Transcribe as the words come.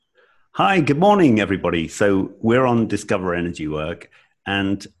Hi, good morning, everybody. So we're on Discover Energy Work,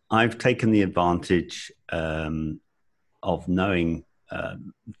 and I've taken the advantage of knowing,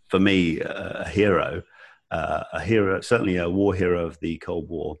 for me, a hero, certainly a war hero of the Cold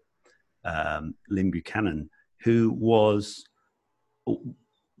War, Lynn Buchanan, who was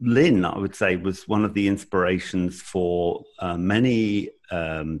Lynn, I would say, was one of the inspirations for many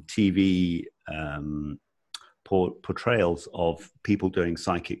TV portrayals of people doing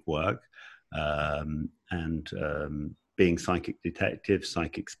psychic work and being psychic detectives,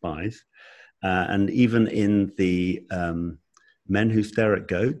 psychic spies. And even in the Men Who Stare at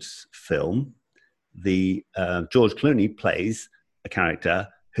Goats film, the George Clooney plays a character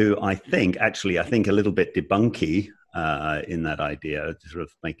who I think a little bit debunky in that idea, sort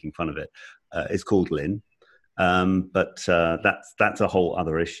of making fun of it, is called Lynn. But that's a whole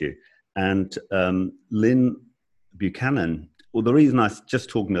other issue. And Lynn Buchanan, well, the reason I was just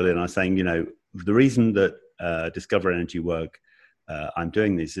talking to Lynn, I was saying, the reason that Discover Energy Work, I'm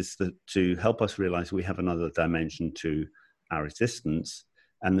doing this is to help us realize we have another dimension to our existence,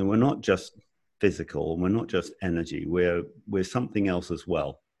 and that we're not just physical, we're not just energy, we're something else as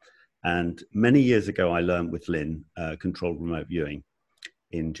well. And many years ago, I learned with Lynn controlled remote viewing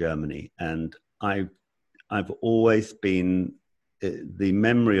in Germany, and I've always been the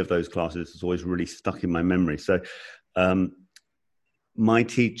memory of those classes is always really stuck in my memory. So my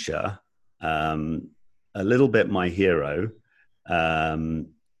teacher, a little bit my hero,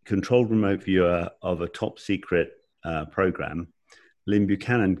 controlled remote viewer of a top secret program, Lynn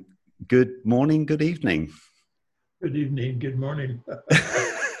Buchanan. Good morning, good evening. Good evening, good morning.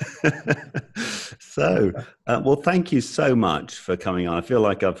 So, well, thank you so much for coming on. I feel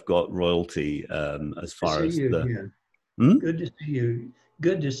like I've got royalty as To far see as you the. again. Hmm? Good to see you.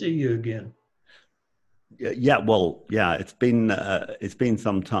 Good to see you again. Yeah, well, yeah, it's been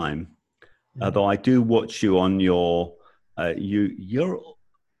some time. Yeah. Although I do watch you on your, you're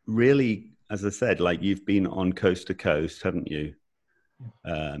really, as I said, like you've been on Coast to Coast, haven't you?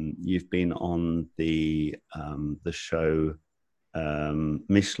 You've been on the show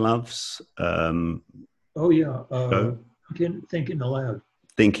Mish Love's Oh yeah. show, Thinking aloud.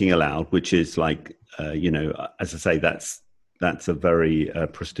 Thinking Aloud, which is like, as I say, that's a very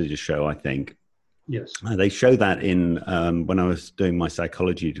prestigious show, I think. Yes. They show that in when I was doing my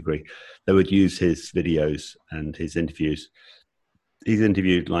psychology degree, they would use his videos and his interviews. He's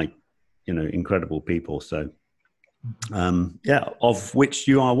interviewed like, incredible people. So, yeah, of which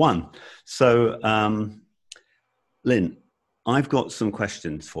you are one. So, Lynn, I've got some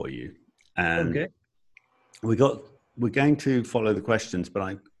questions for you, and Okay. we got we're going to follow the questions, but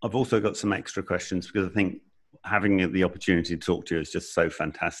I've also got some extra questions because I think having the opportunity to talk to you is just so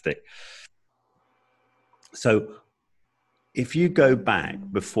fantastic. So, if you go back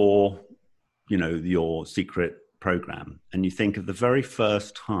before, your secret program, and you think of the very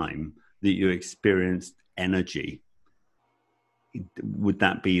first time that you experienced energy, would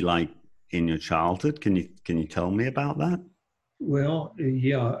that be like in your childhood? Can you tell me about that? Well,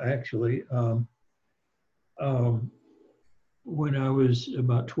 yeah, actually, um, when I was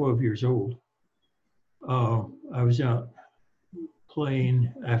about 12 years old, I was out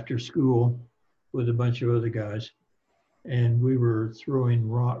playing after school with a bunch of other guys, and we were throwing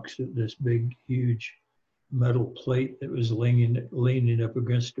rocks at this big, huge metal plate that was leaning up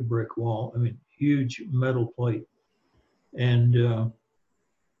against a brick wall. I mean, huge metal plate. And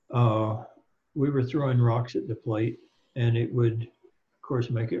uh, we were throwing rocks at the plate, and it would, of course,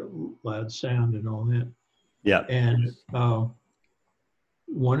 make a loud sound and all that. Yeah. And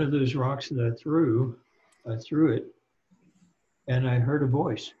one of those rocks that I threw it, and I heard a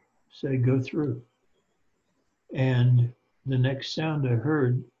voice say, "Go through." And the next sound I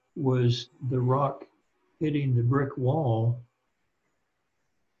heard was the rock hitting the brick wall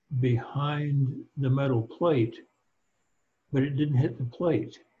behind the metal plate, but it didn't hit the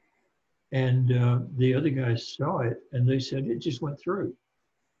plate. And the other guys saw it and they said it just went through.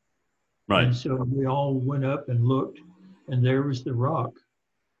 Right. And so we all went up and looked, and there was the rock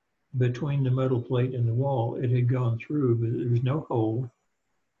between the metal plate and the wall. It had gone through, but there was no hole,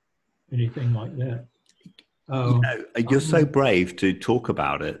 anything like that. Uh, You're so I'm, brave to talk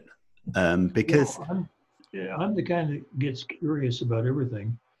about it, because well, I'm the kind that gets curious about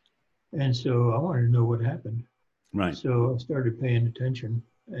everything. And so I wanted to know what happened. right. So I started paying attention,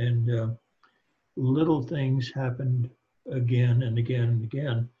 and little things happened again and again and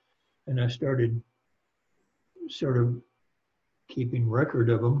again. And I started sort of keeping record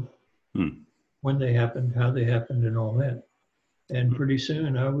of them, Hmm. when they happened, how they happened, and all that. And pretty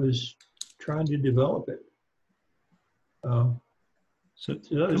soon I was trying to develop it. Uh, So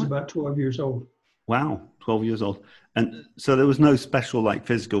that was about 12 years old. Wow, 12 years old. And so there was no special like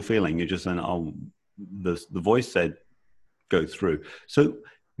physical feeling. You're just saying, oh, the voice said go through. So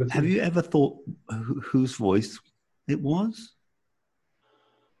have you ever thought whose voice it was?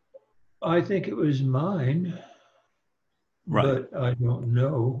 I think it was mine, Right. but I don't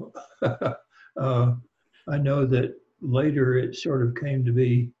know. I know that later it sort of came to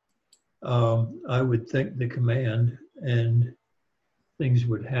be, I would think the command and things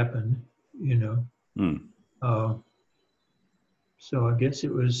would happen, you know. Uh, so I guess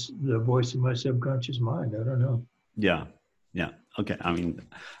it was the voice of my subconscious mind. I don't know. Yeah. Yeah. Okay. I mean,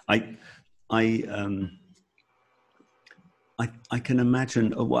 I, I, um, I can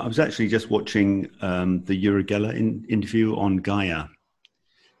imagine. Well, I was actually just watching the Uri Geller interview on Gaia,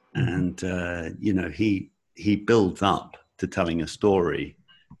 and you know, he builds up to telling a story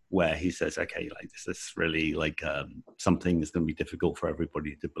where he says, "Okay, like this is really like something that's going to be difficult for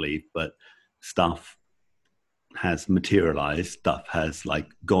everybody to believe, but stuff has materialized. Stuff has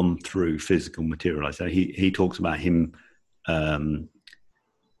like gone through physical materialized." So he talks about him.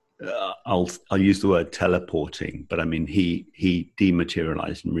 I'll use the word teleporting, but I mean he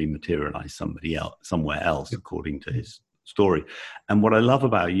dematerialized and rematerialized somebody else somewhere else according to his story. And what I love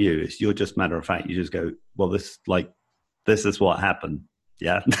about you is you're just matter of fact. You just go, well, this is what happened.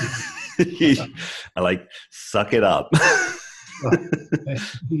 Yeah, I like suck it up.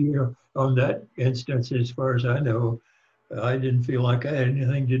 You know, on that instance, as far as I know, I didn't feel like I had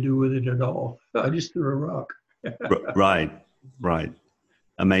anything to do with it at all. I just threw a rock. Right, right.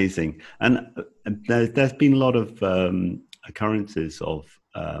 Amazing. And there's been a lot of occurrences of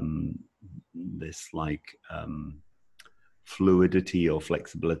this like fluidity or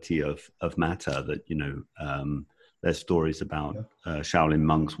flexibility of matter that, you know, there's stories about Shaolin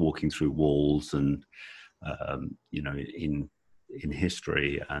monks walking through walls and, you know, in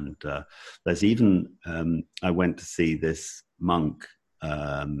history. And there's even, I went to see this monk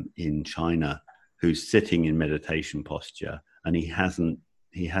in China who's sitting in meditation posture, and he hasn't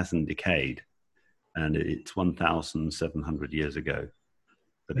decayed, and it's 1,700 years ago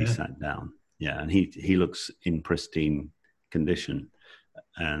that he sat down. Yeah, and he looks in pristine condition,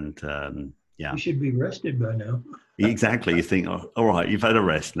 and yeah, You should be rested by now. exactly. You think, oh, all right, you've had a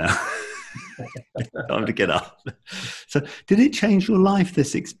rest now. Time to get up. So, did it change your life?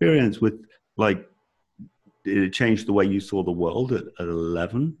 This experience with like, did it change the way you saw the world at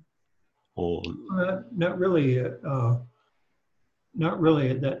 11? Or Not really. Not really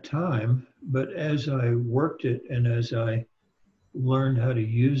at that time, but as I worked it and as I learned how to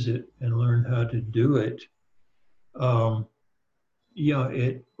use it and learned how to do it, yeah,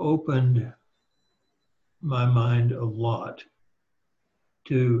 it opened my mind a lot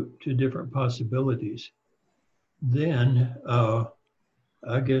to different possibilities. Then,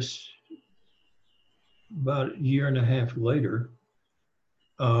 I guess about a year and a half later,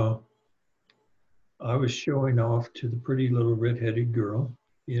 I was showing off to the pretty little red-headed girl.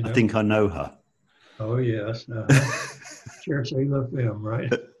 You know, I think I know her. Oh yes, Sheriff Love film,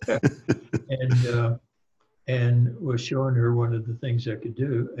 right? And was showing her one of the things I could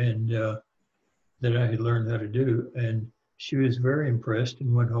do, and that I had learned how to do, and she was very impressed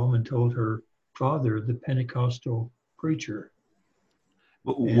and went home and told her father, the Pentecostal preacher.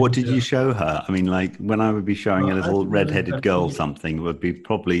 What did you show her? I mean, like when I would be showing a little red-headed girl something, it would be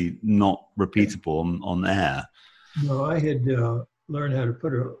probably not repeatable on air. No, I had learned how to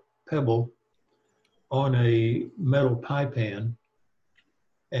put a pebble on a metal pie pan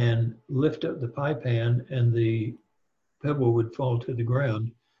and lift up the pie pan, and the pebble would fall to the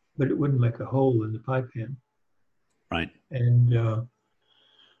ground, but it wouldn't make a hole in the pie pan. Right. And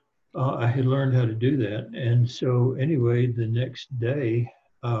I had learned how to do that. And so anyway, the next day,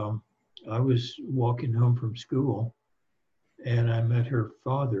 I was walking home from school, and I met her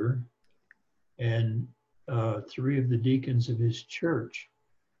father and three of the deacons of his church.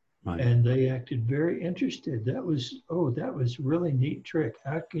 Right. And they acted very interested. That was really neat trick.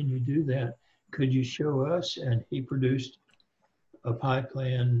 How can you do that? Could you show us? And he produced a pie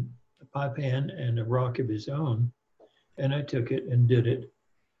pan and a rock of his own. And I took it and did it.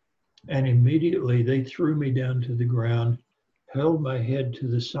 And immediately they threw me down to the ground, held my head to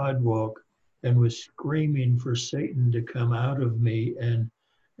the sidewalk, and was screaming for Satan to come out of me and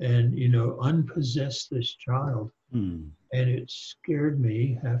you know, unpossess this child. And it scared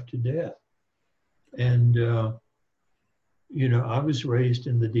me half to death. And you know, I was raised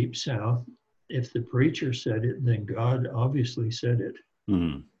in the Deep South. If the preacher said it, then God obviously said it.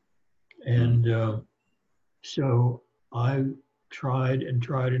 And so I tried and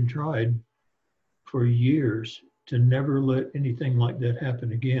tried and tried for years to never let anything like that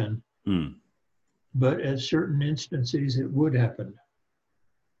happen again. Mm. But at certain instances, it would happen.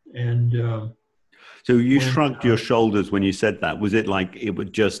 And so you shrugged your shoulders when you said that. Was it like it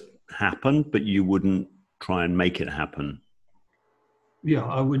would just happen, but you wouldn't try and make it happen? Yeah,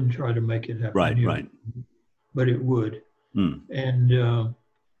 I wouldn't try to make it happen. Right, right. But it would. Mm. And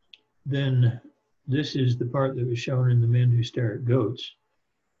then this is the part that was shown in The Men Who Stare at Goats,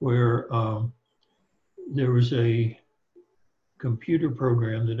 where there was a computer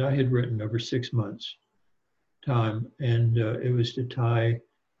program that I had written over 6 months' time, and it was to tie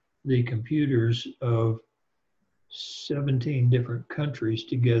the computers of 17 different countries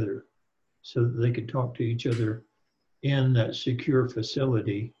together so that they could talk to each other in that secure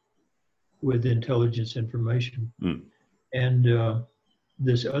facility with intelligence information. Mm. And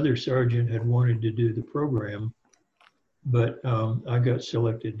this other sergeant had wanted to do the program, but I got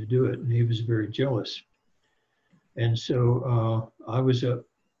selected to do it, and he was very jealous. And so I was up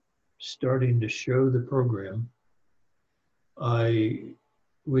starting to show the program.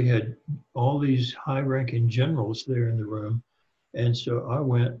 We had all these high-ranking generals there in the room, and so I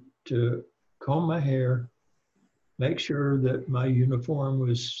went to comb my hair, make sure that my uniform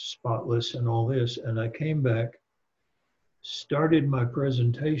was spotless and all this, and I came back, started my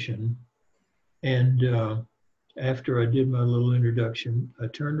presentation, and after I did my little introduction, I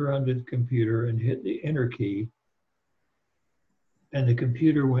turned around to the computer and hit the enter key, and the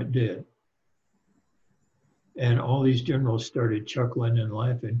computer went dead. And all these generals started chuckling and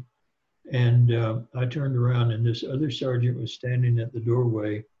laughing. And I turned around, and this other sergeant was standing at the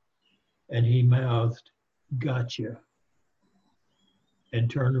doorway, and he mouthed, "Gotcha,"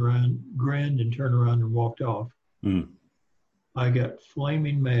 and turned around, grinned, and turned around and walked off. Mm. I got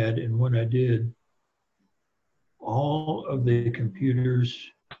flaming mad, and when I did, all of the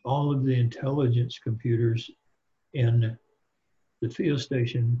computers, all of the intelligence computers in the field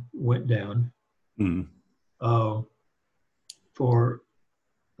station went down for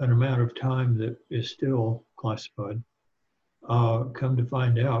an amount of time that is still classified. Come to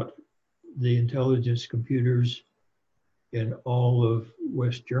find out, the intelligence computers in all of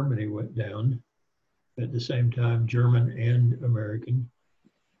West Germany went down at the same time, German and American.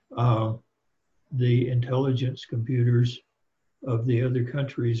 The intelligence computers of the other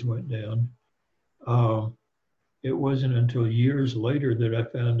countries went down. It wasn't until years later that I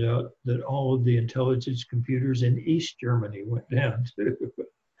found out that all of the intelligence computers in East Germany went down too.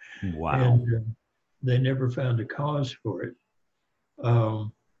 Wow. And they never found a cause for it.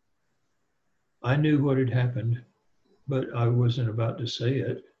 I knew what had happened, but I wasn't about to say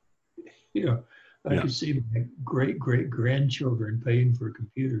it. You know, I could see my great-great-grandchildren paying for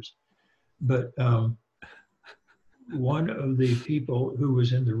computers. But one of the people who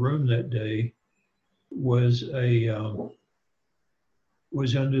was in the room that day was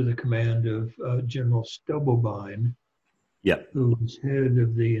under the command of General Stubblebine, who was head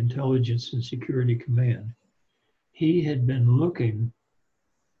of the Intelligence and Security Command. He had been looking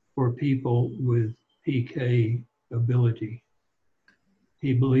for people with PK ability.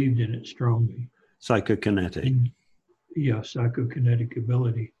 He believed in it strongly. Psychokinetic. Psychokinetic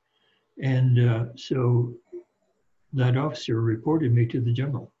ability. And so that officer reported me to the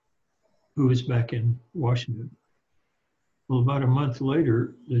general, who was back in Washington. Well, about a month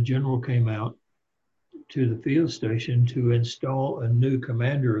later, the general came out to the field station to install a new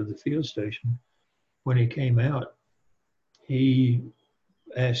commander of the field station. When he came out, he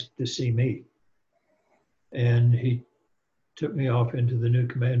asked to see me. And he took me off into the new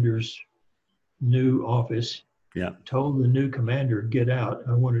commander's new office. Told the new commander, "Get out.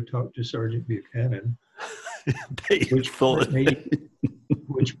 I want to talk to Sergeant Buchanan."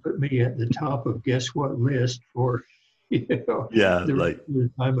 which put me at the top of guess what list for the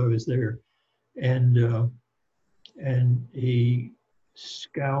time I was there. And he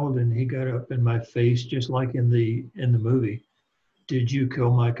scowled and he got up in my face just like in the movie. "Did you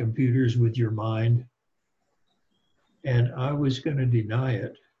kill my computers with your mind?" And I was going to deny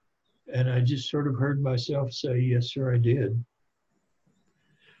it. And I just sort of heard myself say, "Yes, sir, I did."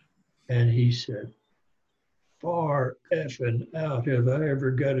 And he said, "Far effing out have I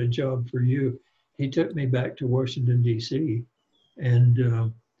ever got a job for you." He took me back to Washington, D.C.,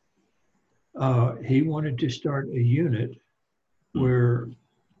 and he wanted to start a unit where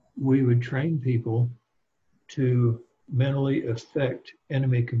we would train people to mentally affect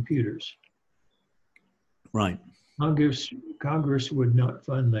enemy computers. Right. Congress would not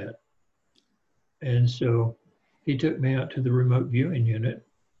fund that. And so he took me out to the remote viewing unit.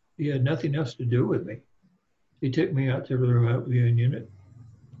 He had nothing else to do with me. He took me out to the remote viewing unit,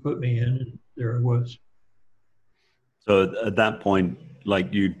 put me in, and there I was. So at that point,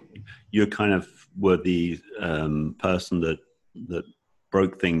 like you kind of were the person that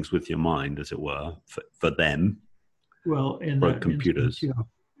broke things with your mind, as it were, for them. Well, in Broke that instance, computers. yeah.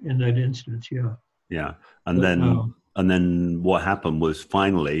 In that instance, yeah. Yeah, and But then what happened was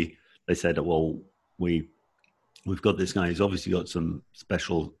finally they said, well, we've got this guy. He's obviously got some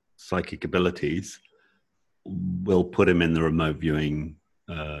special psychic abilities. We'll put him in the remote viewing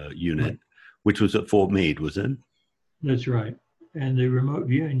unit, right, which was at Fort Meade, was it? that's right. And the remote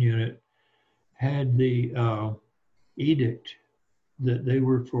viewing unit had the edict that they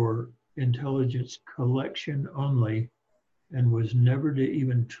were for intelligence collection only and was never to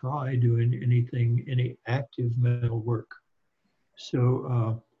even try doing anything, any active mental work.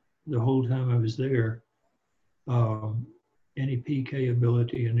 So the whole time I was there, any PK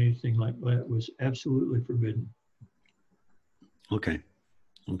ability and anything like that was absolutely forbidden. Okay.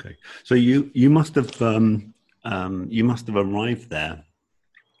 So you must have arrived there,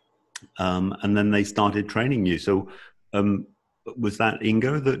 and then they started training you. So was that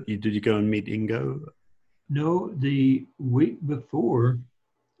Ingo that did you go and meet Ingo? No, the week before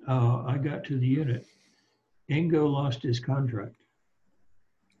I got to the unit, Ingo lost his contract.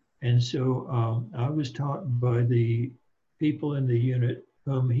 And so I was taught by the people in the unit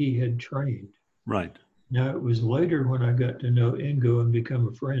whom he had trained. Right. Now, it was later when I got to know Ingo and become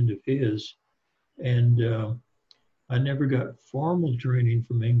a friend of his. And I never got formal training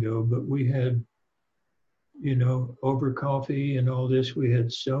from Ingo, but we had, over coffee and all this, we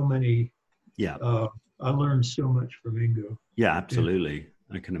had so many. Yeah. I learned so much from Ingo. Yeah, absolutely.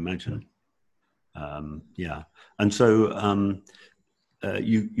 I can imagine. Yeah. And so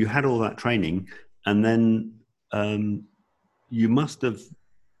you had all that training, and then you must have,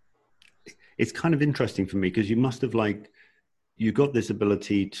 it's kind of interesting for me because you must have you got this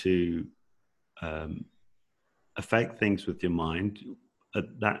ability to affect things with your mind.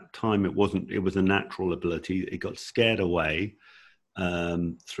 At that time, it was a natural ability. It got scared away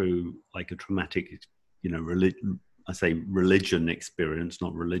through like a traumatic, I say religion experience,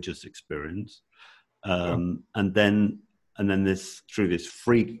 not religious experience. And then this through this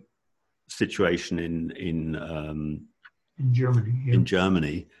freak situation in Germany. Yeah. In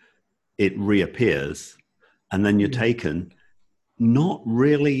Germany, it reappears, and then you're taken, not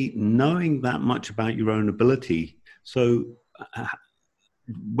really knowing that much about your own ability. So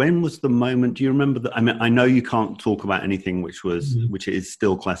when was the moment? Do you remember that? I mean, I know you can't talk about anything which is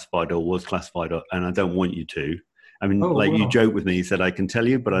still classified or was classified, and I don't want you to. I mean, you joke with me. You said I can tell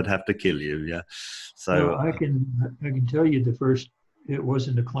you, but I'd have to kill you. Yeah. So I can tell you the first. It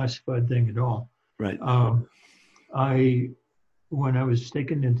wasn't a classified thing at all. Right. When I was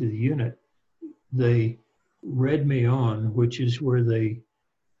taken into the unit, they read me on, which is where they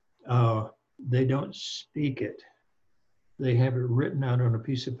don't speak it. They have it written out on a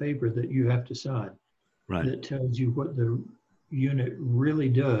piece of paper that you have to sign. Right. That tells you what the unit really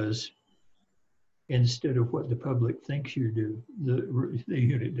does instead of what the public thinks you do. The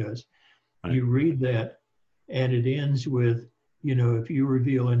unit does. Right. You read that, and it ends with, if you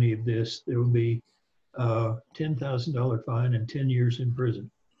reveal any of this, there will be a $10,000 fine and 10 years in prison.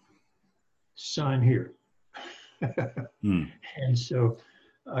 Sign here. And so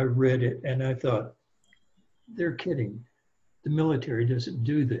I read it and I thought, they're kidding. The military doesn't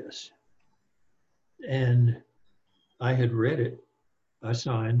do this. And I had read it, I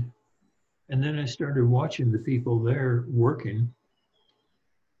signed, and then I started watching the people there working,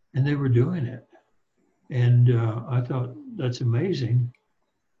 and they were doing it. And I thought, that's amazing,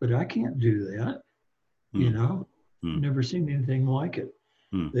 but I can't do that. Never seen anything like it.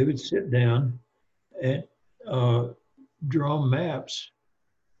 They would sit down and draw maps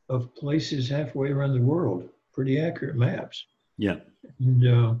of places halfway around the world, pretty accurate maps. Yeah.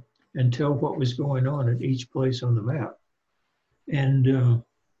 And tell what was going on at each place on the map. And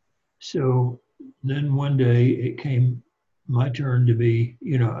so then one day it came my turn to be,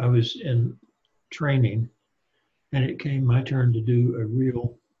 I was in training, and it came my turn to do a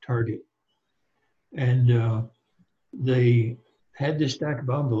real target. And they had this stack of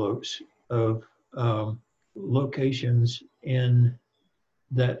envelopes of locations in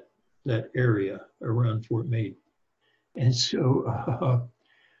that area around Fort Meade. And so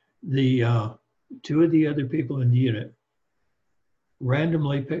the two of the other people in the unit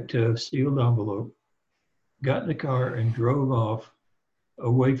randomly picked a sealed envelope, got in the car, and drove off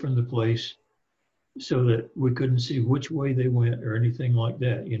away from the place so that we couldn't see which way they went or anything like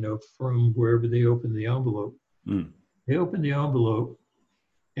that, from wherever they opened the envelope. They opened the envelope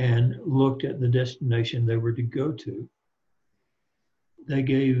and looked at the destination they were to go to. They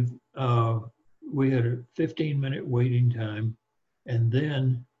gave we had a 15-minute waiting time, and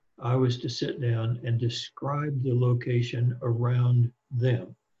then I was to sit down and describe the location around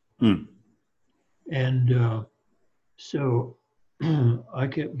them. Mm. And so I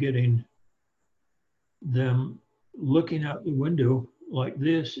kept getting them looking out the window like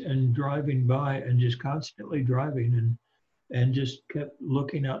this and driving by and just constantly driving and just kept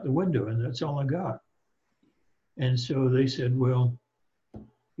looking out the window, and that's all I got. And so they said, well,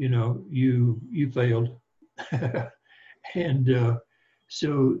 you know, you failed. And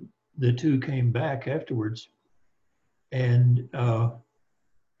so the two came back afterwards, and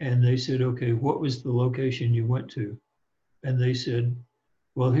they said, okay, what was the location you went to? And they said,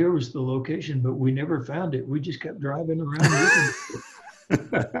 well, here was the location, but we never found it. We just kept driving around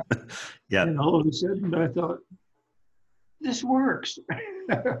looking. Yeah. And all of a sudden I thought, this works.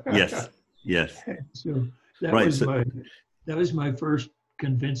 Yes. Yes. So that Right. was my first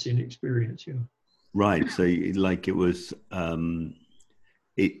convincing experience. Yeah. Right. So like it was,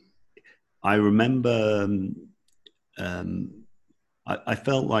 I remember, I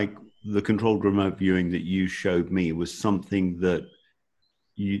felt like the controlled remote viewing that you showed me was something that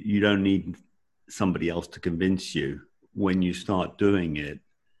you don't need somebody else to convince you. When you start doing it,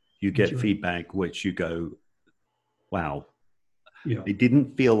 you get feedback, which you go, wow. Yeah. It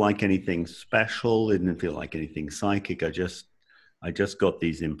didn't feel like anything special. It didn't feel like anything psychic. I just got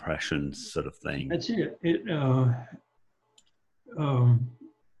these impressions, sort of thing. That's it.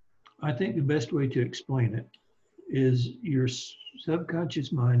 I think the best way to explain it is your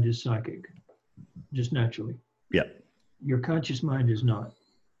subconscious mind is psychic, just naturally. Yeah. Your conscious mind is not.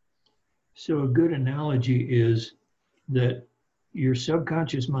 So a good analogy is that your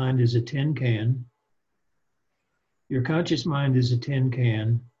subconscious mind is a tin can. Your conscious mind is a tin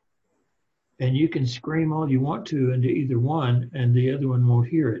can, and you can scream all you want to into either one, and the other one won't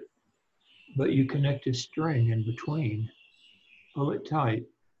hear it. But you connect a string in between, pull it tight,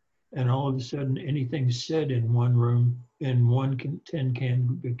 and all of a sudden anything said in one room, in one tin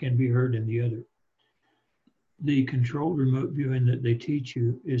can be heard in the other. The controlled remote viewing that they teach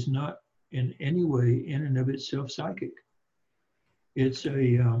you is not in any way in and of itself psychic. It's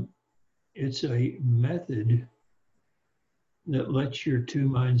a method that lets your two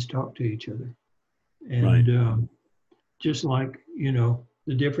minds talk to each other. And right. Just like, you know,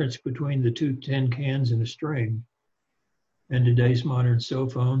 the difference between the two tin cans and a string and today's modern cell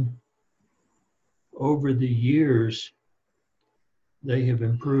phone, over the years, they have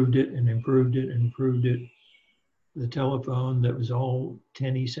improved it and improved it and improved it. The telephone that was all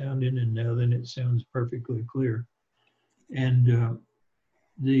tinny sounding, and now then it sounds perfectly clear. And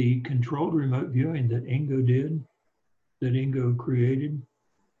the controlled remote viewing that Ingo created,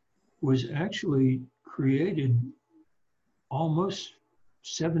 was actually created almost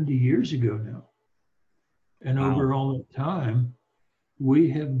 70 years ago now. And wow. Over all that time, we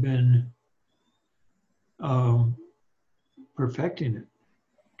have been perfecting it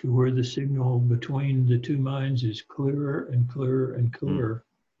to where the signal between the two minds is clearer and clearer and clearer.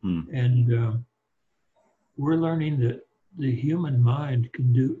 And we're learning that the human mind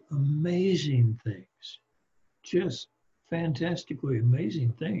can do amazing things, just fantastically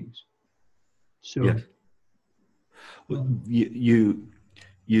amazing things. So yes. Well, you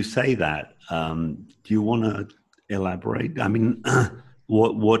say that. Do you want to elaborate? I mean,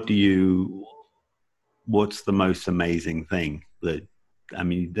 what's the most amazing thing that? I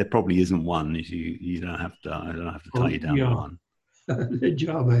mean, there probably isn't one. You don't have to. I don't have to tie you down to one. The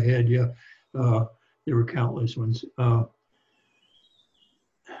job I had, there were countless ones. I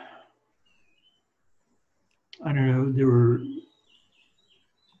don't know. There were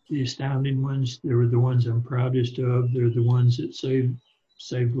the astounding ones. There were the ones I'm proudest of. There were the ones that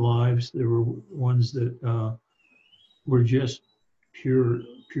saved lives. There were ones that were just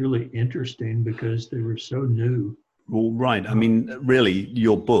purely interesting because they were so new. Well, right. I mean, really,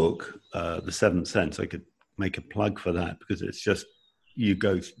 your book, The Seventh Sense, I could make a plug for that because it's just, you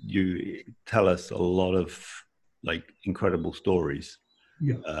tell us a lot of like incredible stories.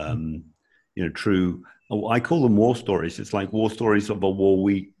 Yeah. You know, true. I call them war stories. It's like war stories of a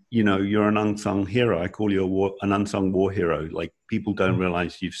war. You're an unsung hero. I call you an unsung war hero. Like people don't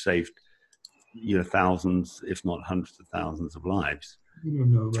realize you've saved, thousands, if not hundreds of thousands of lives. You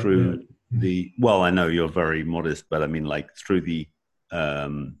don't know about through that. Well, I know you're very modest, but I mean, like through the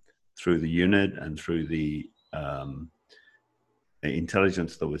unit and through the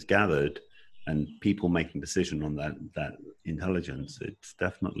intelligence that was gathered, and people making decision on that intelligence, it's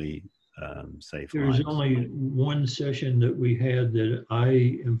definitely saved lives. There's only one session that we had that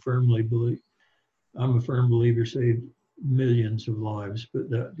I'm a firm believer saved millions of lives, but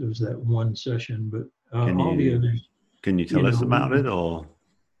that there was that one session. But Can all the you others, tell us about it, or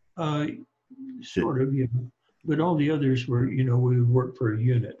uh, sort of, but all the others were, we would work for a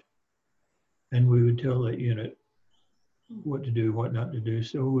unit, and we would tell that unit what to do, what not to do.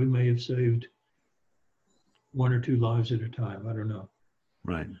 So we may have saved 1 or 2 lives at a time. I don't know.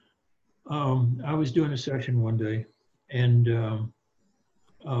 right? I was doing a session one day, and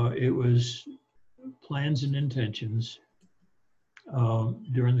it was plans and intentions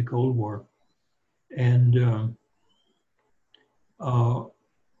during the Cold War. And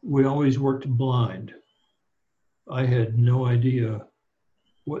we always worked blind. I had no idea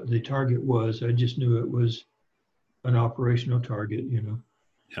what the target was. I just knew it was an operational target,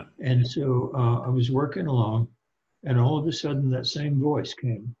 Yeah. And so I was working along, and all of a sudden that same voice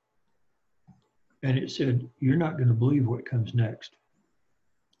came. And it said, "You're not going to believe what comes next."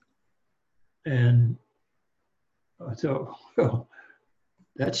 And I thought, well,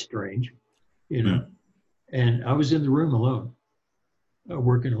 that's strange, And I was in the room alone,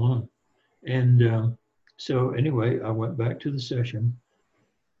 working alone. And so anyway, I went back to the session.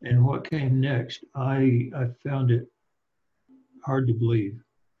 And what came next, I found it hard to believe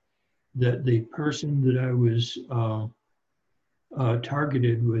that the person that I was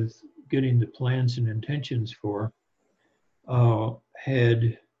targeted with getting the plans and intentions for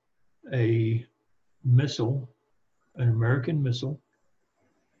had a missile, an American missile,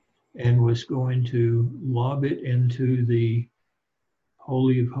 and was going to lob it into the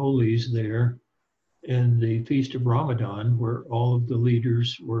Holy of Holies there in the Feast of Ramadan, where all of the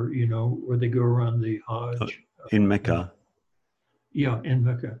leaders were, where they go around the Hajj. In Mecca. Yeah, in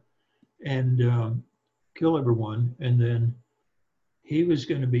Mecca. And kill everyone. And then he was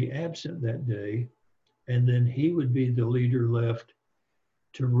going to be absent that day. And then he would be the leader left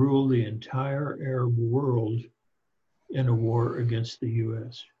to rule the entire Arab world in a war against the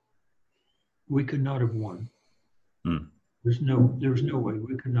U.S. We could not have won. There was no way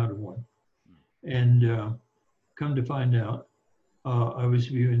we could not have won. And come to find out, I was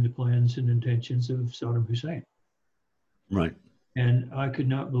viewing the plans and intentions of Saddam Hussein. Right. And I could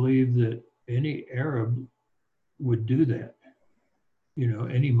not believe that any Arab would do that.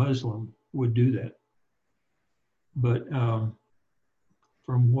 Any Muslim would do that. But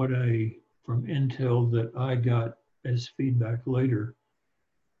from intel that I got as feedback later,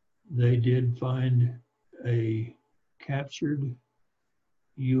 they did find a captured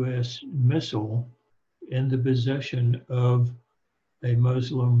U.S. missile in the possession of a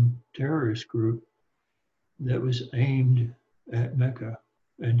Muslim terrorist group that was aimed at Mecca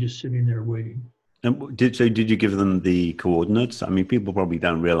and just sitting there waiting. And did you give them the coordinates? I mean, people probably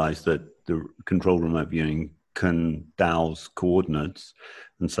don't realize that the control remote viewing can dowse coordinates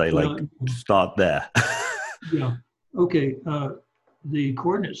and say, start there. Yeah. Okay. The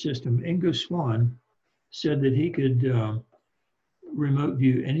coordinate system, Ingo Swann said that he could remote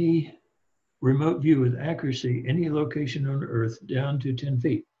view with accuracy any location on Earth down to 10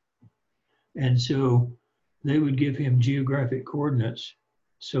 feet. And so they would give him geographic coordinates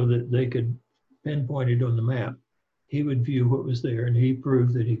so that they could pinpoint it on the map. He would view what was there, and he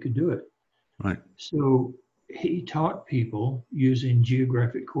proved that he could do it. Right. So he taught people using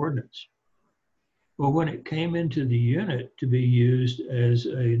geographic coordinates. Well, when it came into the unit to be used as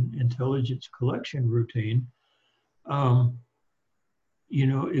an intelligence collection routine,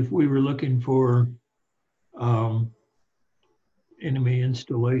 if we were looking for enemy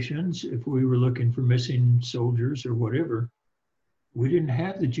installations, if we were looking for missing soldiers or whatever, we didn't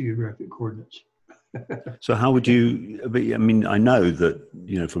have the geographic coordinates. So how would you, I mean, I know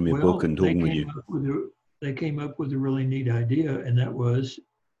that, from your book and talking with you. They came up with a really neat idea, and that was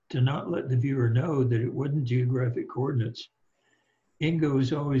to not let the viewer know that it wasn't geographic coordinates. Ingo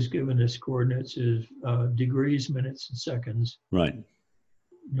has always given us coordinates of degrees, minutes, and seconds. Right.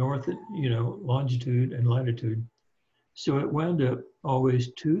 North, longitude and latitude. So it wound up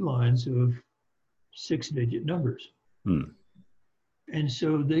always 2 lines of 6-digit numbers. And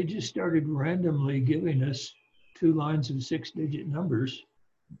so they just started randomly giving us 2 lines of 6-digit numbers,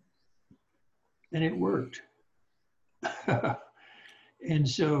 and it worked. And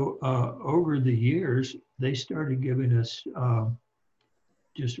so over the years, they started giving us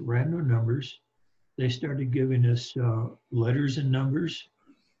just random numbers. They started giving us letters and numbers,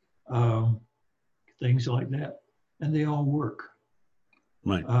 things like that. And they all work.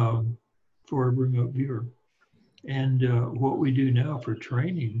 Right. For a remote viewer. And what we do now for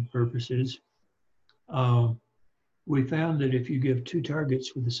training purposes, we found that if you give 2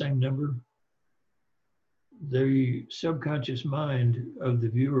 targets with the same number, the subconscious mind of the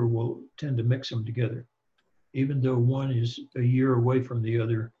viewer will tend to mix them together. even though one is a year away from the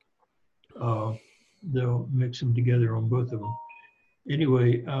other, they'll mix them together on both of them.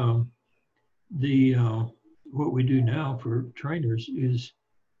 Anyway, the what we do now for trainers is,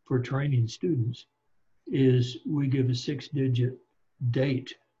 for training students, is we give a 6-digit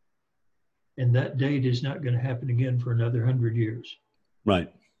date, and that date is not going to happen again for another 100 years.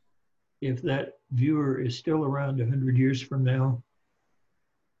 Right. If that viewer is still around 100 years from now,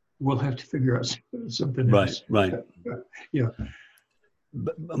 we'll have to figure out something else. Right. Yeah.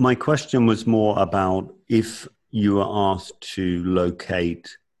 But my question was more about if you were asked to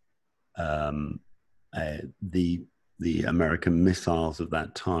locate the American missiles of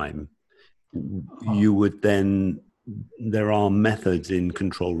that time, you would then, there are methods in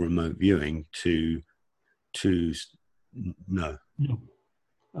control remote viewing to no.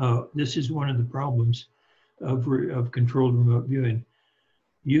 This is one of the problems of controlled remote viewing.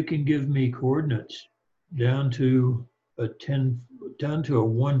 You can give me coordinates down to a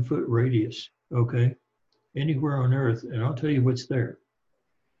 1 foot radius, okay, anywhere on Earth, and I'll tell you what's there.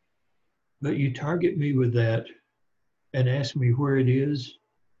 But you target me with that and ask me where it is,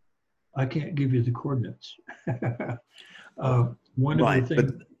 I can't give you the coordinates. One right, of the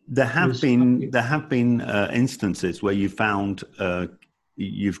things, but there have been instances where you found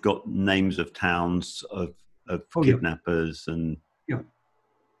you've got names of towns of kidnappers and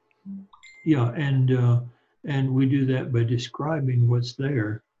and we do that by describing what's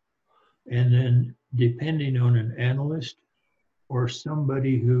there, and then depending on an analyst or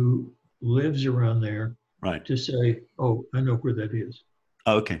somebody who lives around there, right, to say, oh, I know where that is.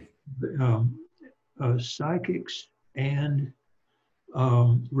 Oh, okay. Psychics and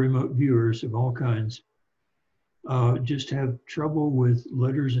remote viewers of all kinds just have trouble with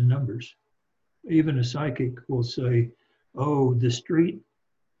letters and numbers. Even a psychic will say, oh, the street,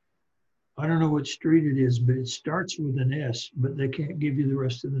 I don't know what street it is, but it starts with an S, but they can't give you the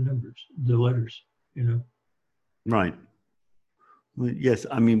rest of the numbers, the letters, you know. Right. Well, yes,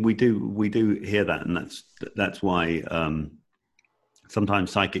 I mean we do hear that, and that's why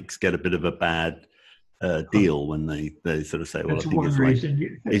sometimes psychics get a bit of a bad deal when they sort of say, well, That's I think it's reason.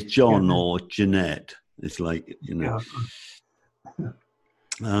 Like it's John or Jeanette. It's like, you know.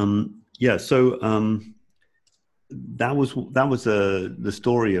 Yeah. So that was the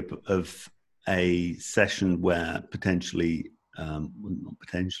story of a session where potentially, well, not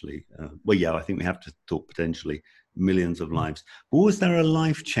potentially, well, yeah, I think we have to talk potentially, millions of lives. But was there a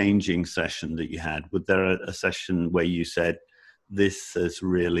life-changing session that you had? Was there a session where you said, this has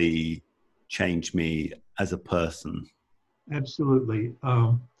really changed me as a person? Absolutely.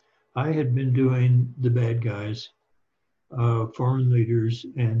 I had been doing the bad guys, foreign leaders,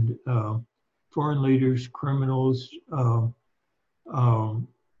 criminals,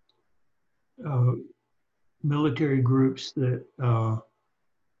 military groups that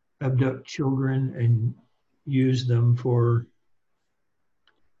abduct children and use them for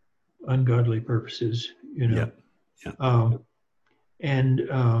ungodly purposes, you know.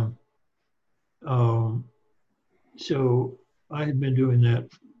 So I had been doing that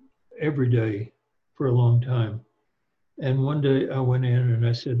every day for a long time. And one day I went in and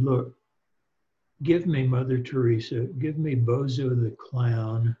I said, look, give me Mother Teresa, give me Bozo the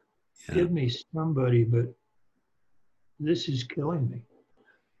Clown, give me somebody, but this is killing me.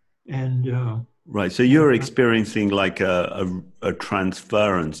 And right, so you're experiencing like a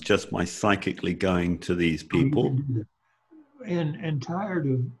transference just by psychically going to these people, and tired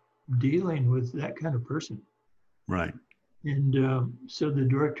of dealing with that kind of person. Right. And so the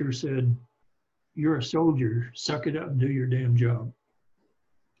director said, "You're a soldier. Suck it up and do your damn job."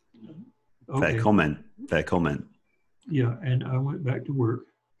 Okay. Fair comment. Yeah, and I went back to work.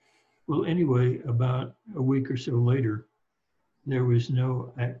 Well, anyway, about a week or so later, there was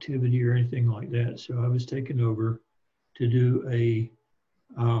no activity or anything like that. So I was taken over to do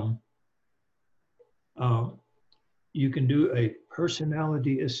you can do a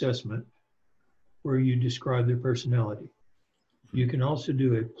personality assessment where you describe their personality. You can also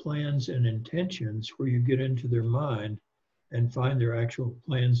do a plans and intentions where you get into their mind and find their actual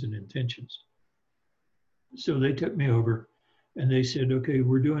plans and intentions. So they took me over and they said, okay,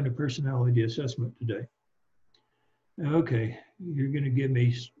 we're doing a personality assessment today. Okay, you're going to give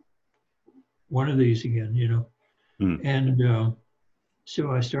me one of these again, you know. And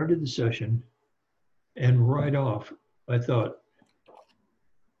so I started the session, and right off, I thought,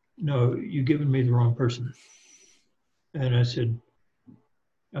 no, you've given me the wrong person. And I said,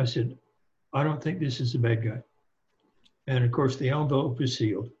 I don't think this is the bad guy. And of course, the envelope was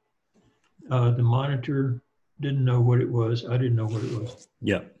sealed. The monitor didn't know what it was. I didn't know what it was.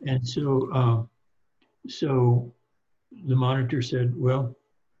 Yeah. And so So the monitor said, well,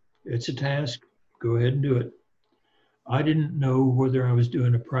 it's a task. Go ahead and do it. I didn't know whether I was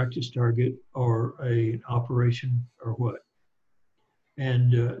doing a practice target or an operation or what.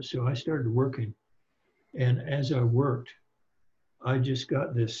 And so I started working. And as I worked, I just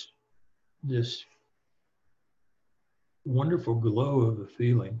got this wonderful glow of a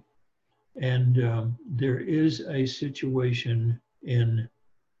feeling. And there is a situation in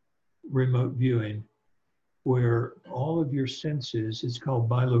remote viewing where all of your senses, it's called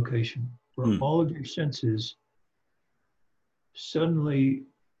bilocation, where all of your senses suddenly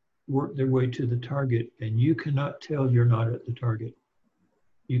work their way to the target, and you cannot tell you're not at the target.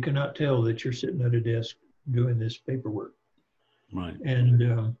 You cannot tell that you're sitting at a desk doing this paperwork. Right.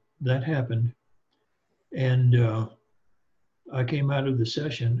 And that happened. And I came out of the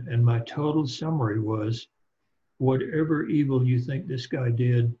session, and my total summary was, whatever evil you think this guy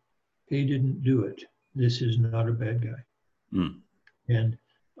did, he didn't do it. This is not a bad guy. And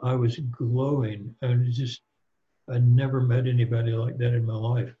I was glowing. I never met anybody like that in my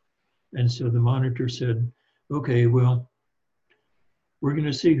life. And so the monitor said, okay, well, we're going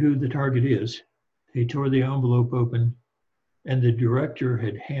to see who the target is. He tore the envelope open, and the director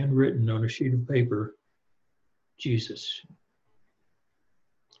had handwritten on a sheet of paper, Jesus.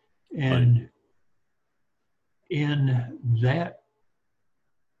 And in that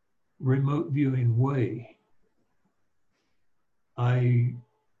remote viewing way, I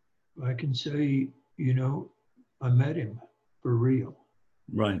can say, I met him for real.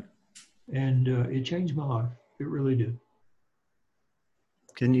 Right. And it changed my life. It really did.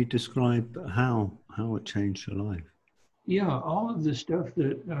 Can you describe how it changed your life? Yeah, all of the stuff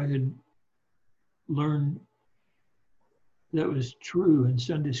that I had learned that was true in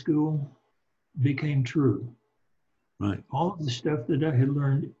Sunday school became true. Right. All of the stuff that I had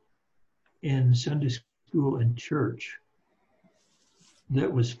learned in Sunday school and church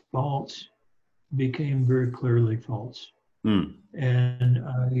that was false became very clearly false. And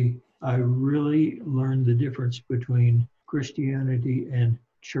I really learned the difference between Christianity and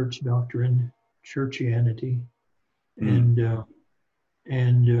church doctrine, churchianity. And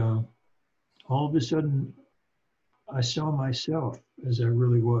all of a sudden, I saw myself as I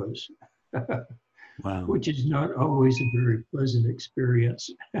really was. Wow. Which is not always a very pleasant experience.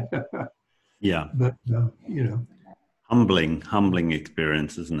 Yeah. But, Humbling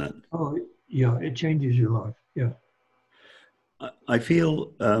experience, isn't it? Oh, yeah, it changes your life. Yeah. I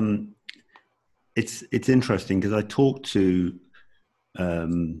feel it's interesting because I talk to,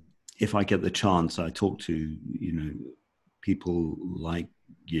 if I get the chance, I talk to, people like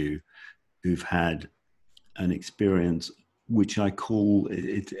you who've had an experience which I call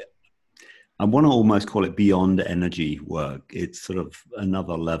it. I want to almost call it beyond energy work. It's sort of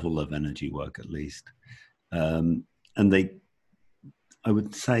another level of energy work, at least. And I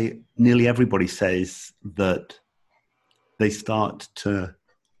would say nearly everybody says that they start to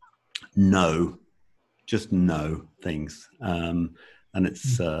just know things. And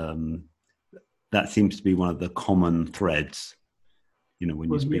it's, that seems to be one of the common threads,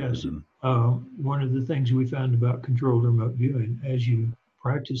 when you speak with them. One of the things we found about controlled remote viewing, as you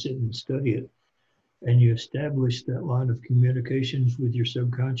practice it and study it, and you establish that line of communications with your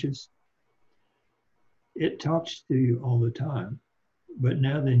subconscious, it talks to you all the time. But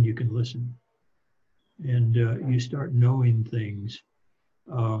now then you can listen. And you start knowing things.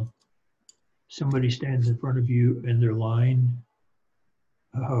 Somebody stands in front of you and they're lying.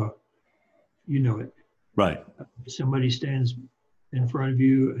 You know it. Right. Somebody stands in front of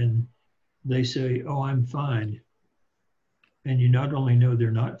you and they say, oh, I'm fine. And you not only know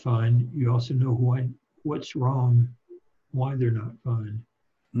they're not fine, you also know what's wrong, why they're not fine.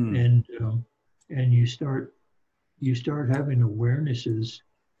 And you start having awarenesses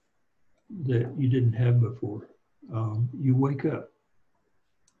that you didn't have before. You wake up.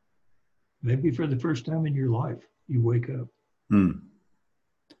 Maybe for the first time in your life, you wake up.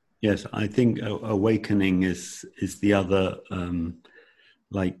 Yes, I think awakening is the other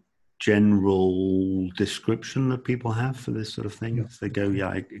general description that people have for this sort of thing. Yeah. They go,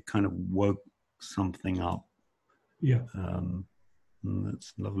 it kind of woke something up. Yeah.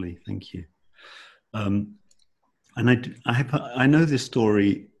 That's lovely. Thank you. And I know this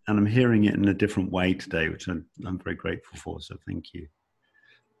story, and I'm hearing it in a different way today, which I'm very grateful for. So thank you.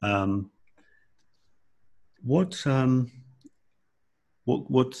 What's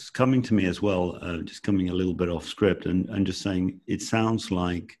coming to me as well, just coming a little bit off script and just saying, it sounds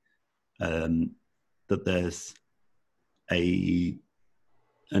like that there's an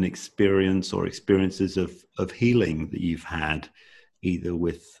experience or experiences of healing that you've had either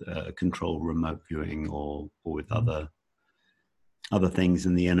with controlled remote viewing or with other things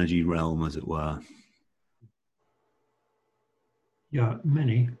in the energy realm, as it were? Yeah,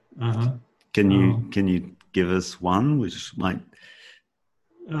 many. Uh-huh. Can you give us one which might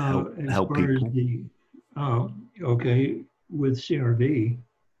As help far as people? the okay, with CRV,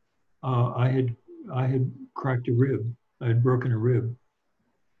 I had cracked a rib. I had broken a rib,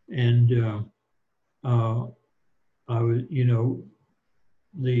 and I was,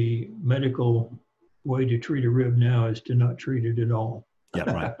 the medical way to treat a rib now is to not treat it at all. Yeah,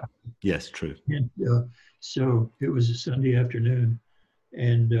 right. Yes, true. And so it was a Sunday afternoon,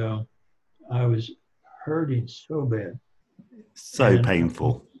 and I was hurting so bad. So And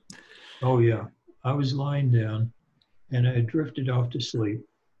painful. oh yeah, I was lying down, and I drifted off to sleep.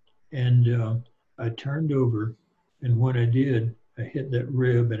 And I turned over, and when I did, I hit that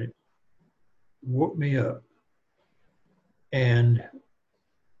rib, and it woke me up. And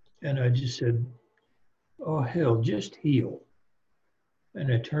I just said, "Oh hell, just heal."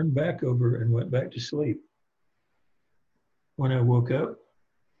 And I turned back over and went back to sleep. When I woke up,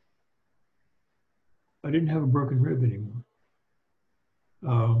 I didn't have a broken rib anymore.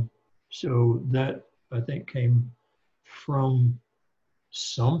 So that, I think, came from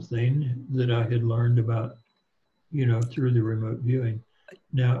something that I had learned about, through the remote viewing.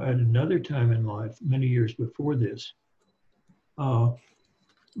 Now, at another time in life, many years before this,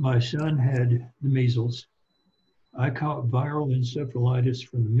 my son had the measles. I caught viral encephalitis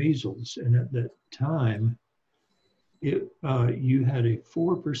from the measles, and at that time, you had a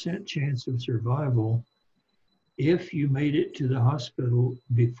 4% chance of survival if you made it to the hospital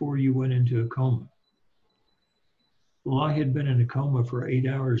before you went into a coma. Well, I had been in a coma for 8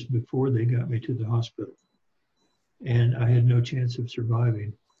 hours before they got me to the hospital, and I had no chance of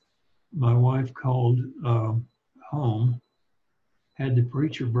surviving. My wife called home, had the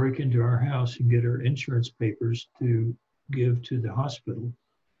preacher break into our house and get our insurance papers to give to the hospital.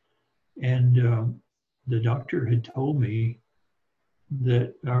 And the doctor had told me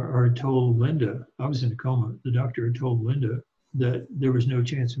that, or told Linda, I was in a coma. The doctor had told Linda that there was no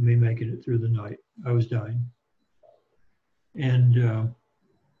chance of me making it through the night. I was dying. And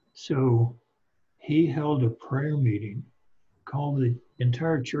so he held a prayer meeting, called the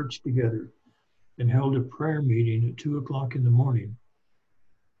entire church together, and held a prayer meeting at 2:00 in the morning.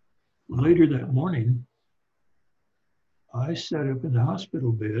 Later that morning, I sat up in the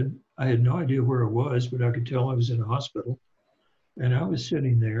hospital bed. I had no idea where I was, but I could tell I was in a hospital. And I was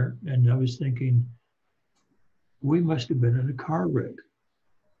sitting there and I was thinking, we must have been in a car wreck.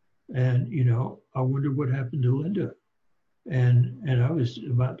 And, I wonder what happened to Linda. And I was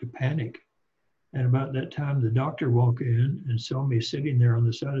about to panic. And about that time, the doctor walked in and saw me sitting there on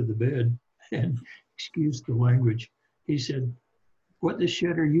the side of the bed. And excuse the language, he said, "What the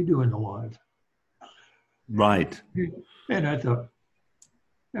shit are you doing alive?" Right. And I thought,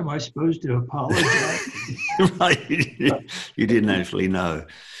 am I supposed to apologize? Right. You didn't actually know.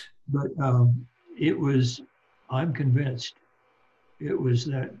 But it was, I'm convinced, it was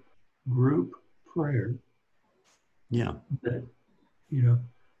that group prayer. Yeah. That,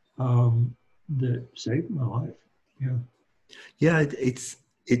 that saved my life. Yeah. Yeah. It's.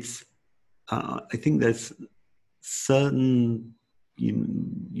 I think there's certain,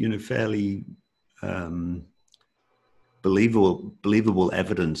 fairly believable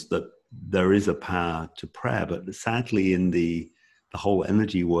evidence that there is a power to prayer, but sadly, in the whole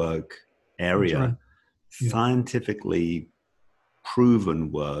energy work area, Right. Yeah. scientifically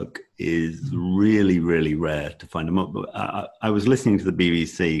proven work is really, really rare to find. I was listening to the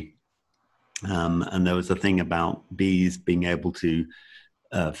BBC, and there was a thing about bees being able to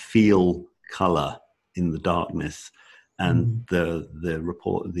feel color in the darkness. And the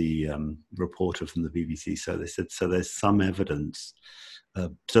reporter from the BBC, so they said, so there's some evidence.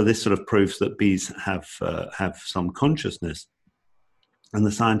 So this sort of proves that bees have some consciousness. And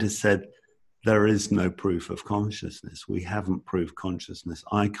the scientist said, there is no proof of consciousness. We haven't proved consciousness.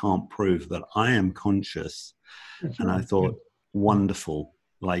 I can't prove that I am conscious. That's and right. I thought, wonderful.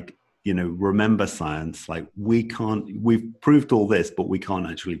 Like, remember science. Like, we've proved all this, but we can't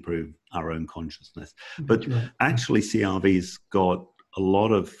actually prove our own consciousness. But actually, CRV's got a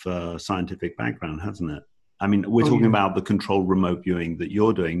lot of scientific background, hasn't it? I mean, we're talking about the controlled remote viewing that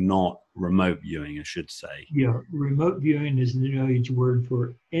you're doing, not remote viewing, I should say. Yeah, remote viewing is the new age word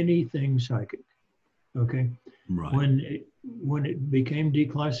for anything psychic. Okay. Right. When it became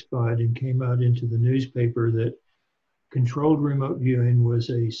declassified and came out into the newspaper that controlled remote viewing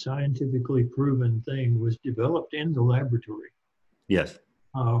was a scientifically proven thing, was developed in the laboratory. Yes.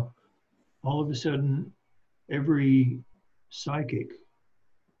 All of a sudden, every psychic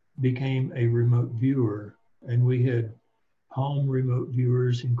became a remote viewer, and we had Palm remote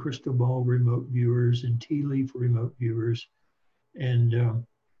viewers and crystal ball remote viewers and tea leaf remote viewers. And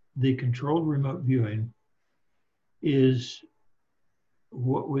the controlled remote viewing is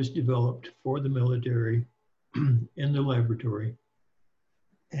what was developed for the military in the laboratory.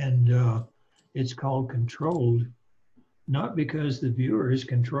 And it's called controlled, not because the viewer is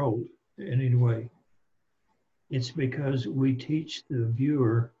controlled in any way. It's because we teach the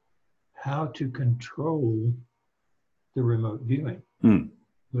viewer how to control the remote viewing. So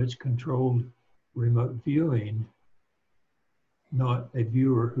it's controlled remote viewing, not a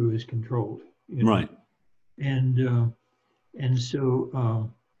viewer who is controlled. You know? Right. And so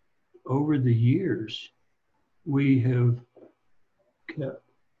over the years, we have kept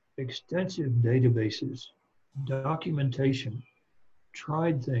extensive databases, documentation,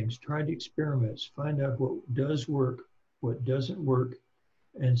 tried things, tried experiments, find out what does work, what doesn't work,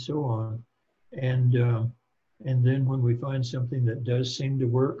 and so on. And then when we find something that does seem to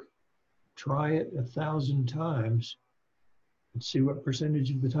work, try it 1,000 times and see what percentage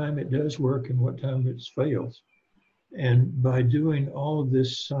of the time it does work and what time it fails. And by doing all of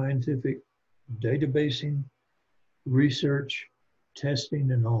this scientific databasing, research,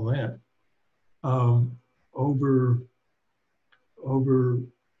 testing, and all that, over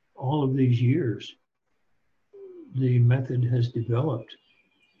all of these years, the method has developed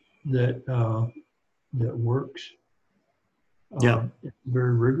that works. Yeah. It's a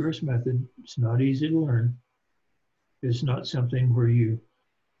very rigorous method. It's not easy to learn. It's not something where you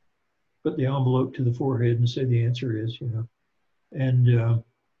put the envelope to the forehead and say the answer is, you know. And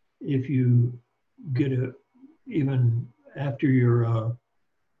if you get even after you're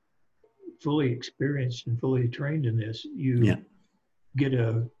fully experienced and fully trained in this, you get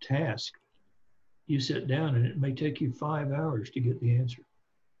a task. You sit down and it may take you 5 hours to get the answer.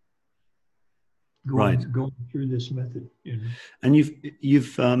 Going through this method. You know? And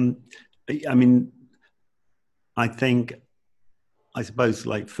you've I mean, I suppose,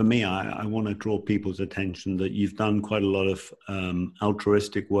 like for me, I want to draw people's attention that you've done quite a lot of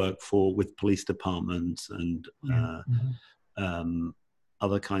altruistic work with police departments and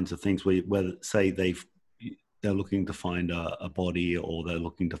other kinds of things where say they're looking to find a body or they're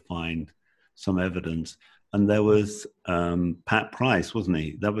looking to find some evidence. And there was Pat Price, wasn't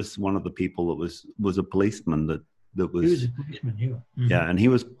he? That was one of the people that was a policeman that was. He was a policeman, yeah. Mm-hmm. Yeah, and he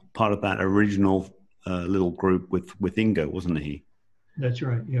was part of that original little group with Ingo, wasn't he? That's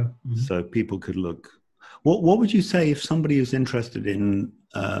right, yeah. Mm-hmm. So people could look. What would you say if somebody is interested in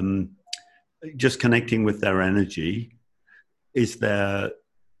just connecting with their energy? Is there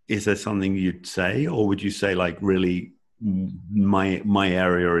something you'd say, or would you say like really my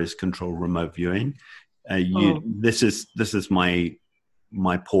area is controlled remote viewing? This is my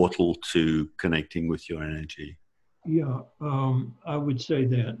portal to connecting with your energy. Yeah, I would say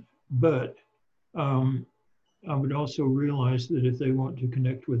that, but I would also realize that if they want to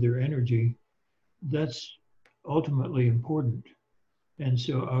connect with their energy, that's ultimately important. And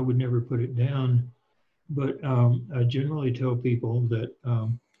so I would never put it down. But I generally tell people that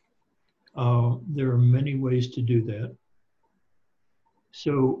there are many ways to do that.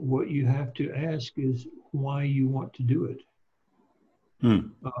 So what you have to ask is why you want to do it.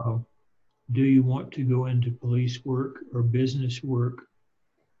 Do you want to go into police work or business work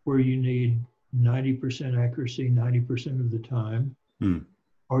where you need 90% accuracy 90% of the time?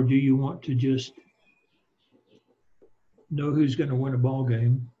 Or do you want to just know who's going to win a ball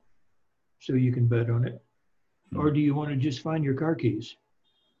game so you can bet on it? Or do you want to just find your car keys?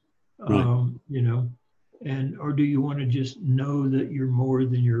 You know, or do you want to just know that you're more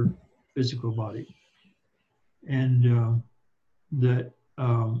than your physical body? And that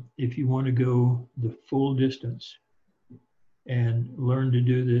if you want to go the full distance and learn to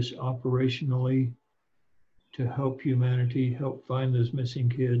do this operationally to help humanity, help find those missing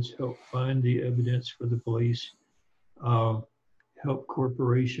kids, help find the evidence for the police, help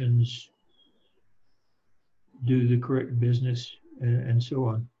corporations do the correct business, and so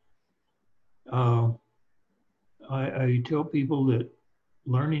on. I tell people that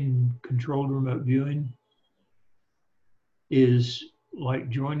learning controlled remote viewing is like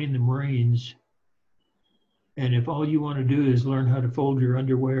joining the Marines. And if all you want to do is learn how to fold your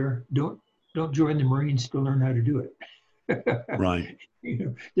underwear, don't join the Marines to learn how to do it. Right. You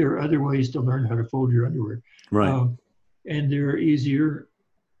know, there are other ways to learn how to fold your underwear. Right. And there are easier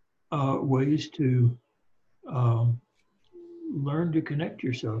ways to learn to connect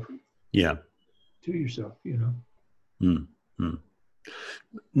yourself. Yeah. To yourself, you know.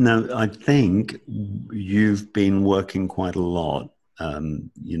 No, I think you've been working quite a lot.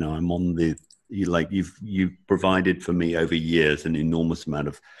 I'm on you've provided for me over years an enormous amount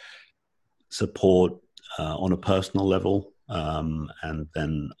of support on a personal level, and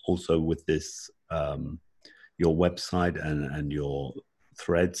then also with this your website and your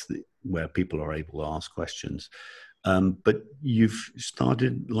threads where people are able to ask questions. But you've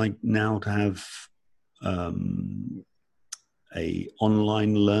started like now to have a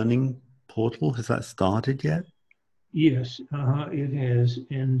online learning portal. Has that started yet? Yes, it has,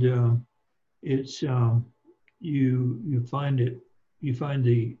 and it's you find it, you find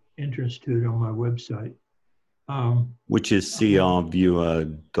the entrance to it on my website. Which is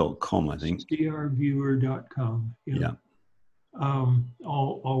crviewer.com, I think. crviewer.com. Yeah.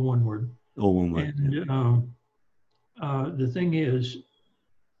 All one word. All one word. And the thing is,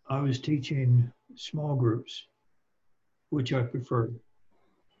 I was teaching small groups, which I preferred,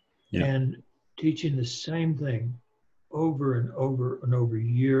 and teaching the same thing over and over and over,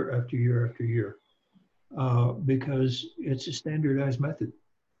 year after year after year, because it's a standardized method.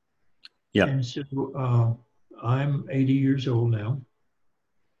 Yeah. And so I'm 80 years old now.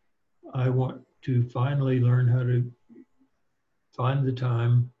 I want to finally learn how to find the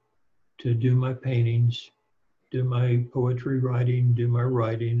time to do my paintings, do my poetry writing, do my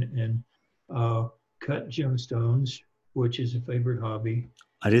writing, and cut gemstones, which is a favorite hobby.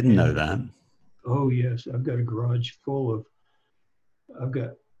 I didn't know that. Oh, yes. I've got a garage I've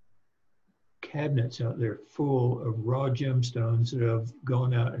got cabinets out there full of raw gemstones that I've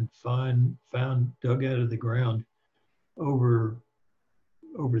gone out and found dug out of the ground over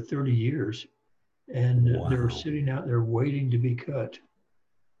 30 years. And Wow. they're sitting out there waiting to be cut.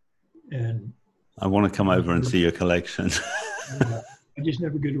 And I want to come over and see your collection. I just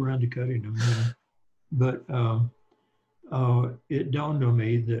never get around to cutting them. But it dawned on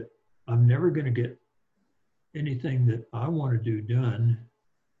me that I'm never going to get anything that I want to do done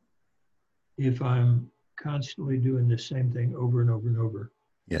if I'm constantly doing the same thing over and over and over.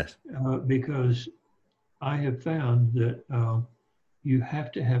 Yes. Because I have found that you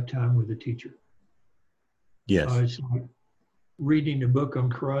have to have time with a teacher. Yes. It's like reading a book on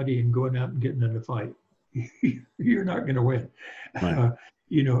karate and going out and getting in a fight. You're not going to win. Right.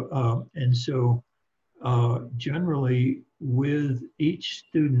 And so generally with each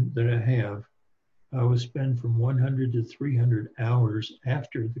student that I have, I will spend from 100 to 300 hours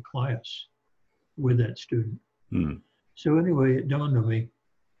after the class with that student. So anyway, it dawned on me,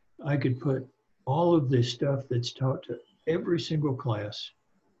 I could put all of this stuff that's taught to every single class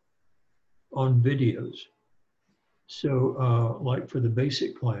on videos. So like for the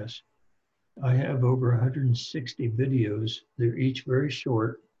basic class, I have over 160 videos. They're each very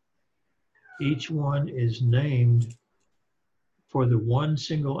short. Each one is named for the one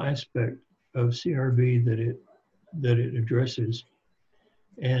single aspect of CRV that it addresses.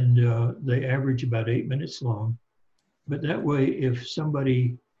 And they average about 8 minutes long. But that way, if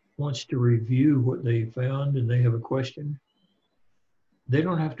somebody wants to review what they found and they have a question, they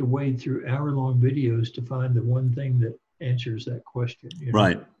don't have to wade through hour-long videos to find the one thing that answers that question.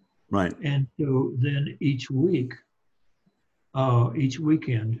 Right. And so then each weekend,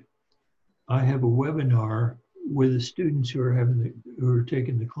 I have a webinar with the students who are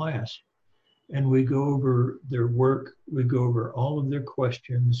taking the class, and we go over their work. We go over all of their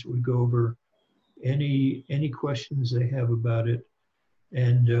questions. We go over any questions they have about it,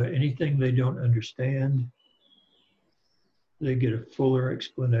 and anything they don't understand, they get a fuller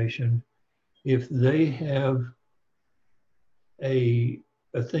explanation. If they have a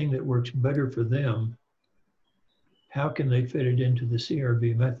thing that works better for them, how can they fit it into the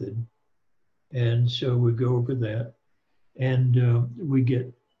CRV method? And so we go over that, and we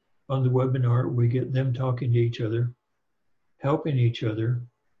get on the webinar, we get them talking to each other, helping each other,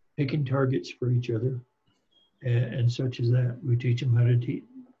 picking targets for each other, and such as that. We teach them how to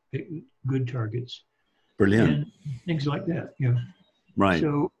pick good targets. Brilliant. And things like that, Right.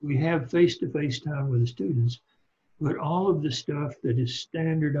 So we have face-to-face time with the students, but all of the stuff that is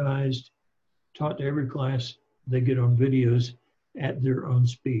standardized, taught to every class, they get on videos at their own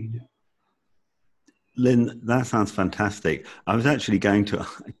speed. Lynn, that sounds fantastic. I was actually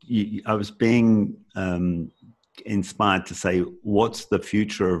I was being inspired to say, what's the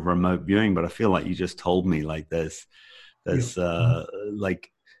future of remote viewing? But I feel like you just told me like there's like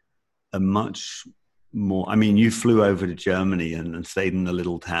a much more, I mean, you flew over to Germany and stayed in a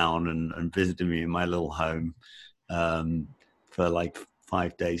little town and visited me in my little home for like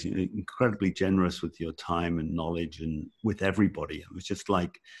 5 days. You're incredibly generous with your time and knowledge and with everybody. It was just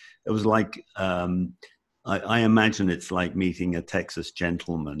like, I imagine it's like meeting a Texas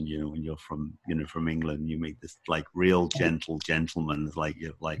gentleman, when you're from England, you meet this like real gentle gentleman. It's like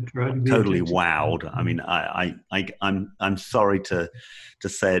you're like Try to be a totally Texan. wowed. I mean, I'm sorry to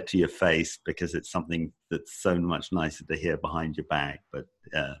say it to your face, because it's something that's so much nicer to hear behind your back. But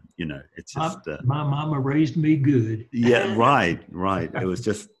it's just My mama raised me good. yeah, right.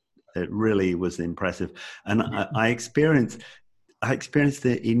 It really was impressive, and I experienced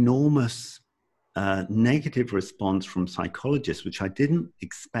the enormous negative response from psychologists, which I didn't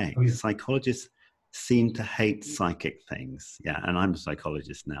expect. Oh, yeah. Psychologists seem to hate psychic things. Yeah, and I'm a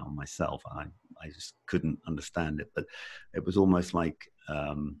psychologist now myself. I just couldn't understand it, but it was almost like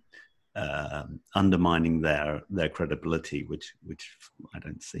undermining their credibility, which I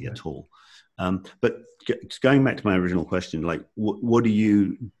don't see at all. But going back to my original question, like, what do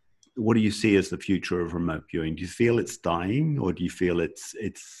you see as the future of remote viewing? Do you feel it's dying, or do you feel it's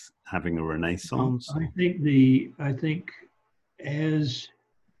having a renaissance? I think as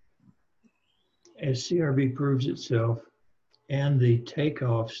CRV proves itself, and the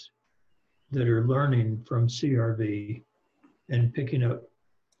takeoffs that are learning from CRV and picking up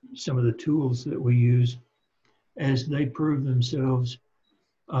some of the tools that we use, as they prove themselves,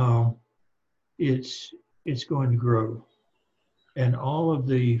 it's going to grow. And all of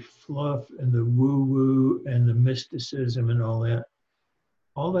the fluff and the woo-woo and the mysticism and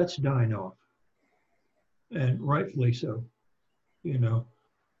all that's dying off. And rightfully so.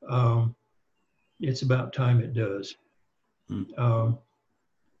 It's about time it does.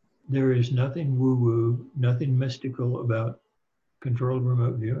 There is nothing woo-woo, nothing mystical about controlled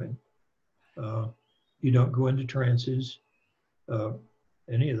remote viewing. You don't go into trances,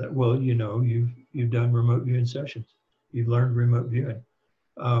 any of that. Well, you've done remote viewing sessions. You've learned remote viewing.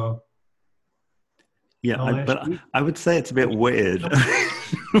 But I would say it's a bit weird.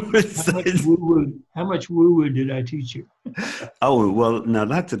 How much woo-woo did I teach you? Oh, well, no,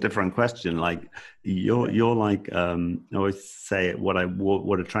 that's a different question. Like you're like, I always say what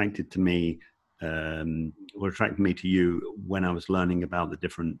attracted me to you when I was learning about the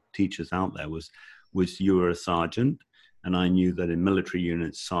different teachers out there was you were a sergeant. And I knew that in military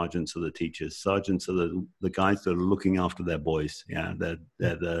units, sergeants are the teachers. Sergeants are the guys that are looking after their boys. Yeah, they're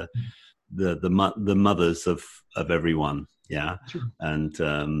the mothers of everyone. Yeah, Sure. And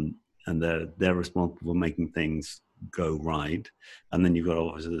they're responsible for making things go right. And then you've got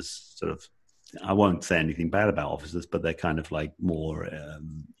officers, sort of. I won't say anything bad about officers, but they're kind of like more,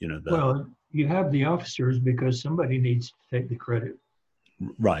 Well, you have the officers because somebody needs to take the credit.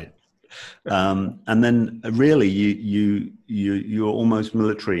 Right. And then really you're almost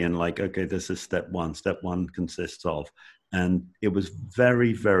military, and like, okay, this is step one. Step one consists of, and it was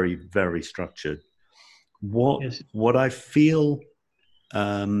very, very, very structured. What I feel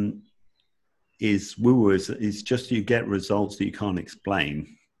is woo-woo is just you get results that you can't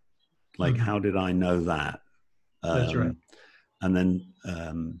explain. Like, how did I know that? That's right. And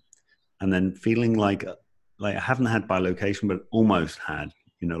then feeling like I haven't had bilocation, but almost had.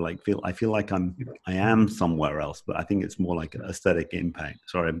 I feel like I am somewhere else, but I think it's more like aesthetic impact.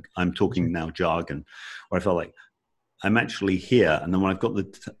 Sorry, I'm talking now jargon, where I felt like I'm actually here. And then when I've got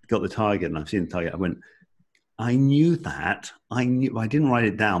the target and I've seen the target, I went, I knew that. I didn't write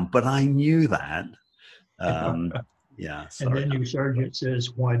it down, but I knew that. Yeah. Sorry. And then your sergeant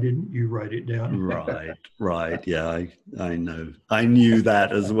says, "Why didn't you write it down?" Right. Yeah, I know. I knew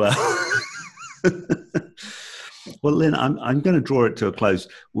that as well. Well, Lynn, I'm going to draw it to a close.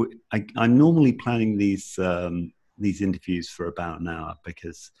 I'm normally planning these interviews for about an hour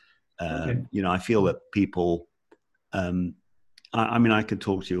because, I feel that people. I could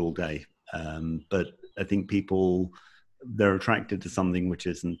talk to you all day, but I think people they're attracted to something which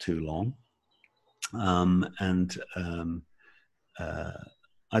isn't too long.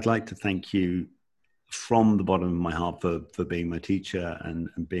 I'd like to thank you from the bottom of my heart for being my teacher and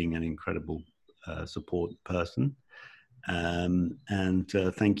being an incredible support person.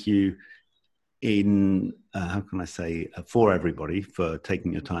 Thank you for everybody for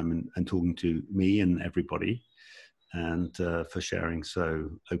taking your time and talking to me and everybody, and for sharing so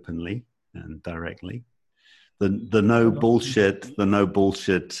openly and directly. The no bullshit,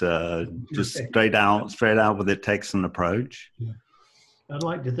 just straight out with a Texan approach. Yeah. I'd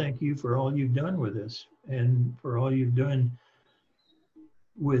like to thank you for all you've done with this, and for all you've done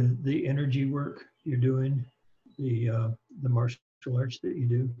with the energy work you're doing, the martial arts that you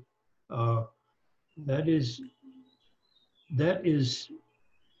do. That is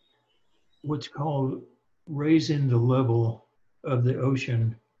what's called raising the level of the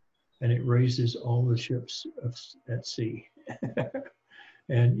ocean, and it raises all the ships at sea.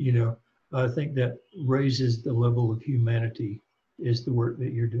 And I think that raises the level of humanity is the work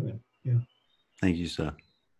that you're doing. Yeah. Thank you, sir.